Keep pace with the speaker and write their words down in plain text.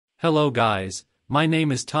Hello guys, my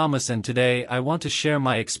name is Thomas and today I want to share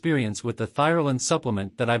my experience with the Thyrolin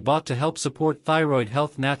supplement that I bought to help support thyroid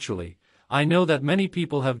health naturally. I know that many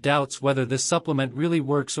people have doubts whether this supplement really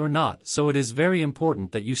works or not, so it is very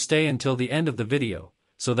important that you stay until the end of the video,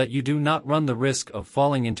 so that you do not run the risk of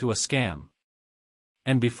falling into a scam.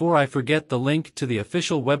 And before I forget, the link to the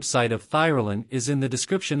official website of Thyrolin is in the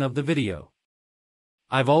description of the video.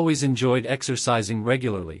 I've always enjoyed exercising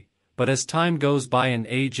regularly, but as time goes by and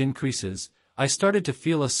age increases, I started to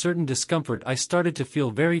feel a certain discomfort. I started to feel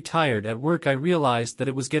very tired at work. I realized that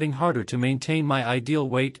it was getting harder to maintain my ideal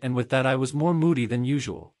weight, and with that I was more moody than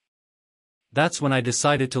usual. That's when I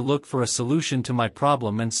decided to look for a solution to my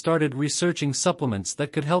problem and started researching supplements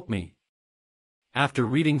that could help me. After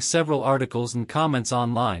reading several articles and comments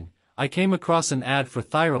online, I came across an ad for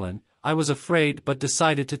Thyrolin. I was afraid but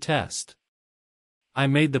decided to test. I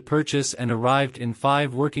made the purchase and arrived in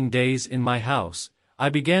 5 working days in my house. I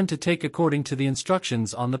began to take according to the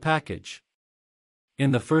instructions on the package.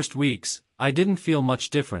 In the first weeks, I didn't feel much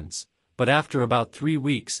difference, but after about 3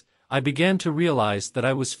 weeks, I began to realize that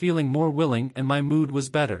I was feeling more willing and my mood was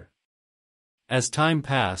better. As time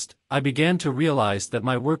passed, I began to realize that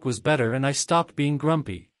my work was better and I stopped being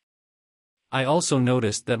grumpy. I also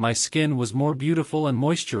noticed that my skin was more beautiful and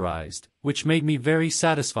moisturized, which made me very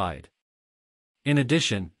satisfied. In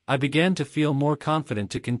addition, I began to feel more confident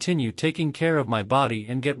to continue taking care of my body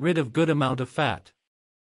and get rid of good amount of fat.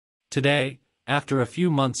 Today, after a few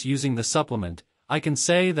months using the supplement, I can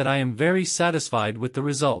say that I am very satisfied with the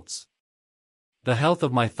results. The health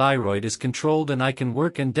of my thyroid is controlled and I can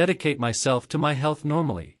work and dedicate myself to my health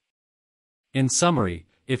normally. In summary,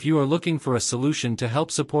 if you are looking for a solution to help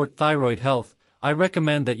support thyroid health, I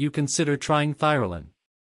recommend that you consider trying Thyrolin.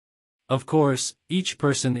 Of course, each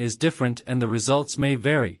person is different and the results may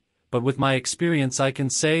vary, but with my experience I can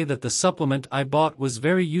say that the supplement I bought was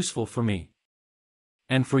very useful for me.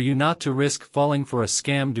 And for you not to risk falling for a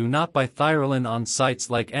scam, do not buy Thyrolin on sites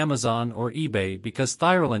like Amazon or eBay, because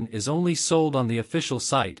Thyrolin is only sold on the official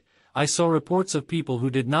site. I saw reports of people who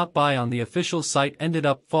did not buy on the official site ended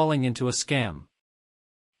up falling into a scam.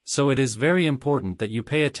 So it is very important that you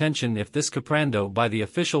pay attention if this comprando by the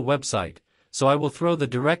official website. So I will throw the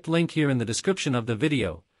direct link here in the description of the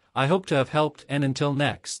video. I hope to have helped, and until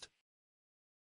next.